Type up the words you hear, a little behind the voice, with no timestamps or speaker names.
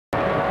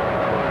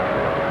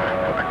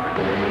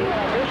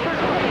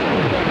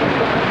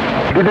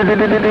Then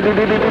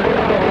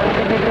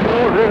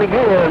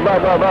again, bye,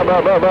 bye, bye,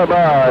 bye, bye, bye,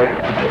 bye.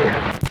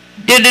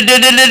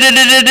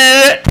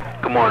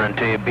 Good morning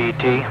to you,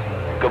 BT.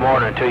 Good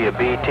morning to you,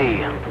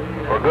 BT.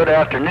 Or good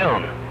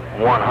afternoon.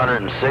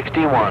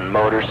 161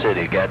 Motor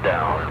City, get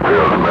down.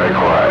 Real back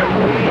quiet.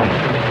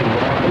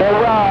 No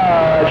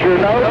Roger,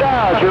 no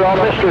doubt, you're on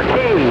Mr. T.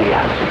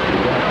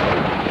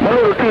 My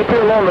little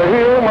T-pill on the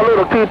hill, my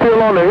little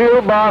T-pill on the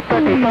hill by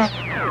 55.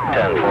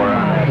 10-4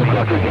 on that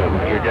BT.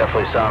 You're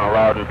definitely sounding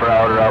loud and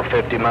proud around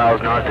 50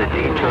 miles north of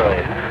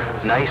Detroit.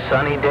 Nice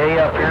sunny day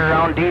up here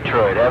around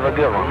Detroit. Have a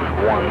good one.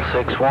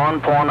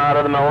 161 pulling out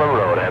of the middle of the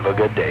road. Have a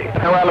good day.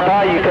 Around the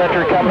bayou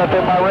country coming up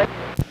in my ring.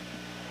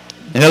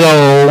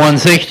 Hello,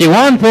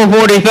 161,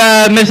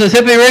 445,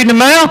 Mississippi, reading the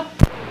mail.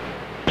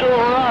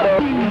 Colorado.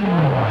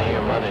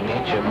 Your mother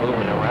needs you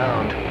moving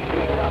around. 13.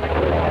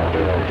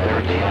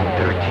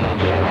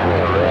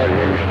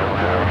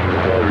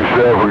 Have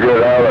yourself a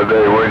good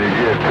holiday when you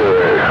get to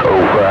it.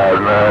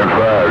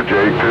 0595,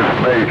 Jake, this is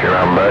Macon.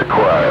 I'm back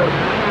quiet.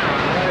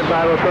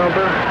 Bible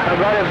thumper. I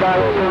got it,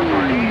 Bible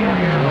thumper.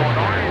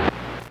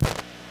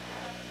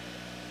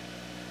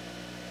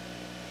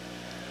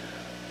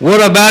 What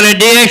about it,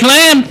 DX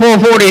Land,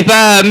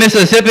 445,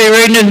 Mississippi,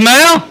 reading his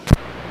mail?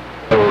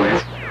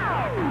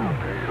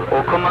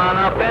 Well, come on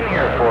up in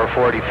here,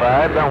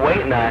 445. Been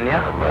waiting on you.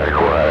 Back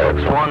quiet.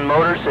 61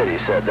 Motor City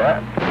said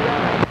that.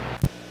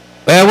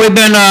 Well, we've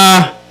been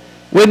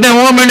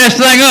warming this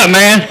thing up,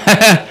 man.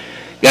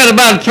 Got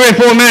about a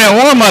 3-4 minute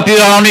warm up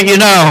on it, you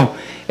know.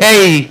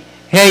 Hey,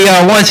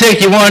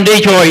 161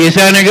 Detroit, you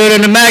sounding good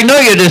in the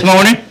Magnolia this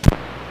morning.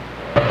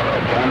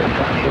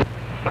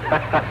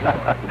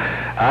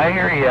 I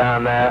hear you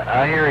on that.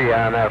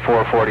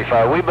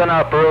 445. We've been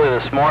up early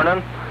this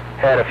morning,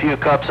 had a few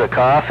cups of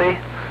coffee,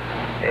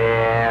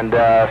 and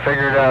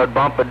figured I would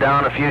bump it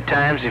down a few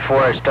times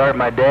before I start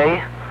my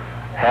day.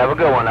 Have a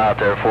good one out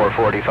there,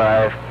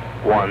 445.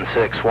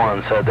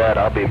 161 said that.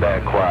 I'll be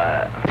back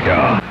quiet.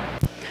 Yeah.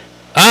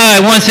 All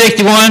right,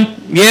 161.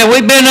 Yeah,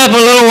 we've been up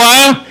a little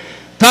while.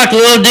 Talked a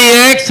little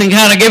DX and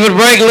kind of give it a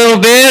break a little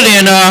bit,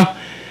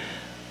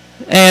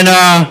 and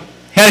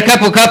had a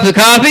couple cups of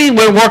coffee.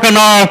 We're working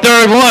on our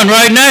third one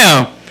right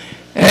now.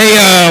 Hey,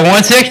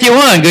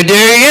 161, good to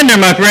hear you in there,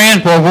 my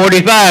friend.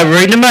 445,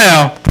 reading the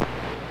mail.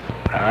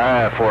 All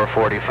right,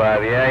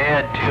 445. Yeah,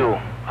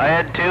 I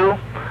had two.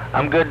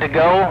 I'm good to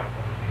go.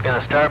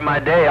 Gonna start my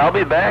day. I'll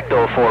be back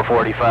though,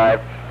 445.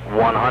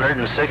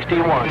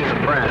 161, your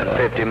friend,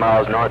 50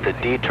 miles north of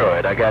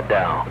Detroit. I got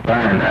down.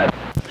 Burn that.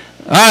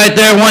 All right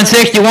there,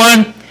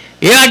 161.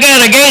 Yeah, I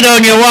got a gate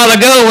on you a while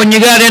ago when you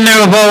got in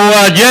there with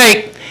old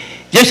Jake.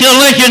 Just gonna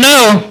let you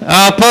know,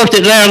 I'll post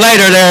it there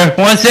later there,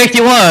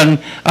 161.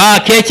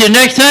 I'll catch you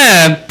next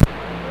time.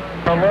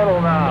 A little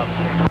now.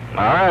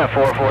 All right,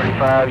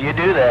 445, you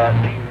do that.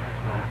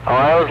 Oh,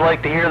 I always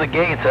like to hear the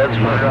gates. That's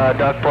for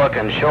duck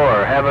plucking.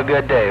 Sure. Have a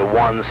good day.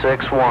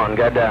 161,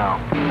 got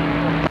down.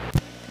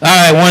 All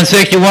right,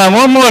 161.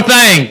 One more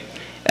thing.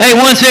 Hey,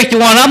 161,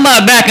 I'm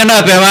not backing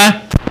up, am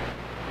I?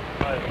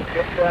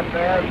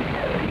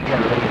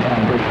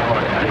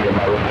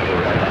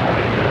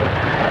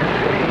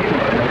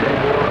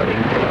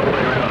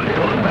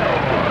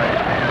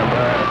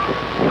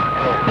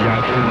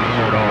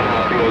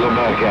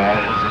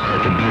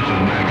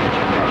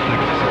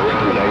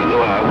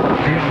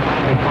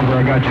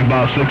 I got you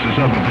about 6 or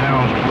 7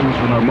 pounds of food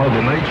from our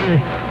Mother Nature.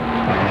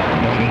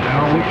 Moving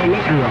down with the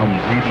liquor, I'm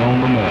reading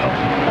on the mail.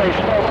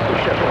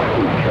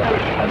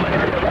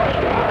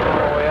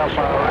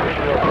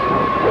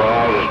 Well,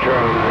 I was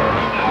trying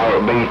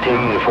to BT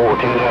to 14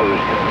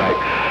 others back.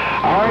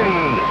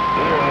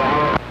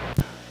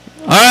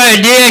 All right,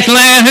 DX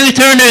Land, whose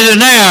turn is it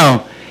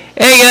now?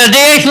 Hey,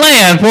 DX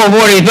Land,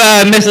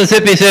 445,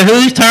 Mississippi said,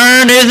 whose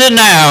turn is it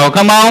now?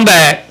 Come on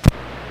back.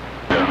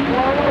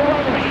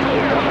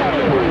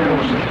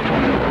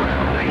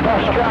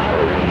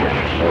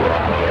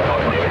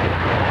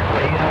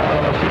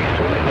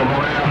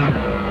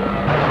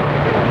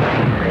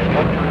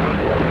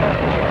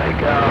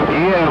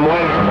 Yeah, I'm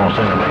waiting. I'm gonna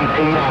send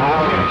 18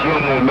 hours. It's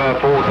usually about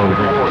 4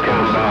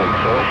 coming back.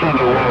 So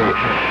anyway,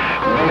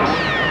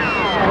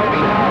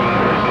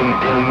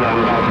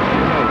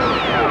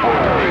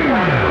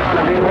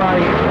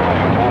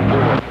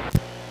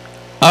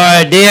 All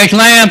right, DX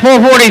Land,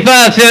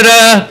 445 said,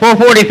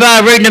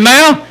 445 reading the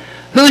mail.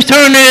 Whose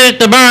turn is it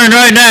to burn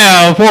right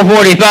now?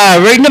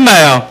 445 reading the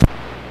mail.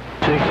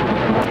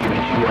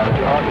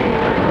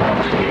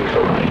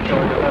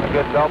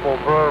 Double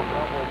verb.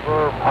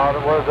 What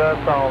does that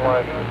sound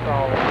like?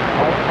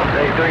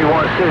 Hey,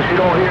 316, you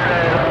don't hear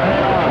that?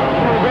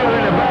 You're better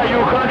in the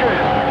bayou country.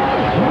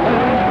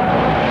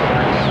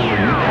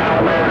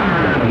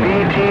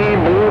 BT,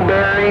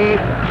 Blueberry.